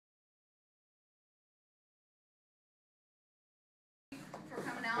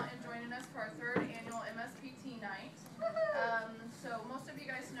joining us for our third annual MSPT night. So most of you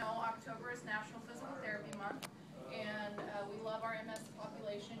guys know October is National Physical Therapy Month, and we love our MS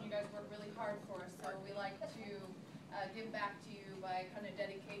population. You guys work really hard for us, so we like to give back to you by kind of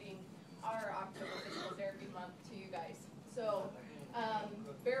dedicating our October Physical Therapy Month to you guys. So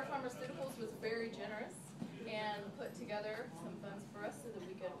Bayer Pharmaceuticals was very generous and put together some funds for us so that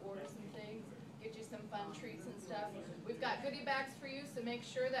we could order some things, get you some fun treats and stuff. We've got goodie bags for you, so make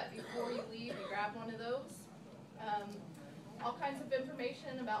sure that before you leave, you grab one of those. All kinds of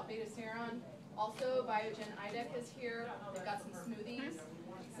information about Beta-Seron. Also, Biogen IDEC is here. They've got some smoothies,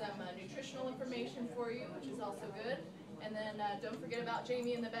 some nutritional information for you, which is also good. And then don't forget about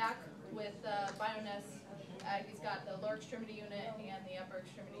Jamie in the back with Bioness. He's got the lower extremity unit and the upper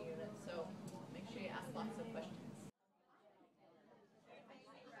extremity unit, so make sure you ask lots of questions.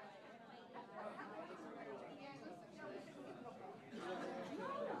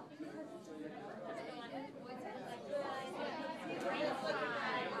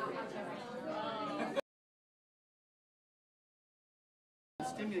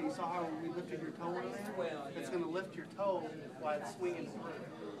 Stimulate. You saw how we lifted your toe in there? It's going to lift your toe while it's swinging through.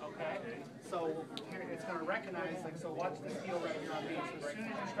 Okay? So here it's going to recognize, like, so watch this heel right here on me. So as soon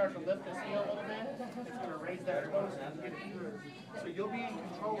as you start to lift this heel a little bit, it's going to raise that toe and get it through. So you'll be in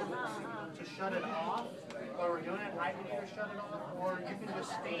control of this. To shut it off, while we're doing it, I can either shut it off, or you can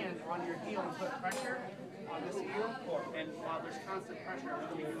just stand on your heel and put pressure on this heel, and while there's constant pressure, we're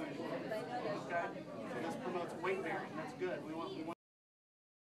going to be doing it. Okay? So this promotes weight bearing. That's good. We want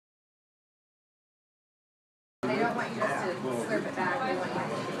They don't want you just to slurp it back. They want you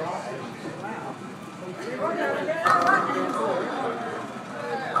to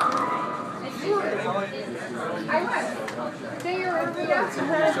I was. They are a Bingo.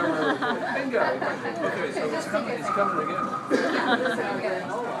 Okay, so it's coming again.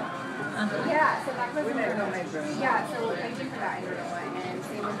 Yeah, so that was yeah, so thank you for that. I don't know what. And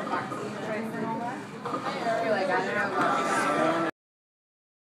same with the vaccine choice and all that. You're like, I don't know about that.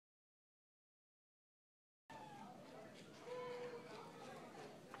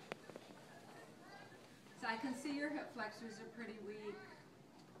 So I can see your hip flexors are pretty weak.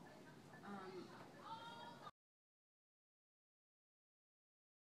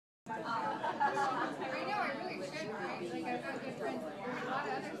 Right now I really should, right? Like I've got good friends, a lot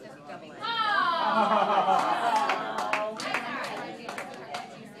of others that double it.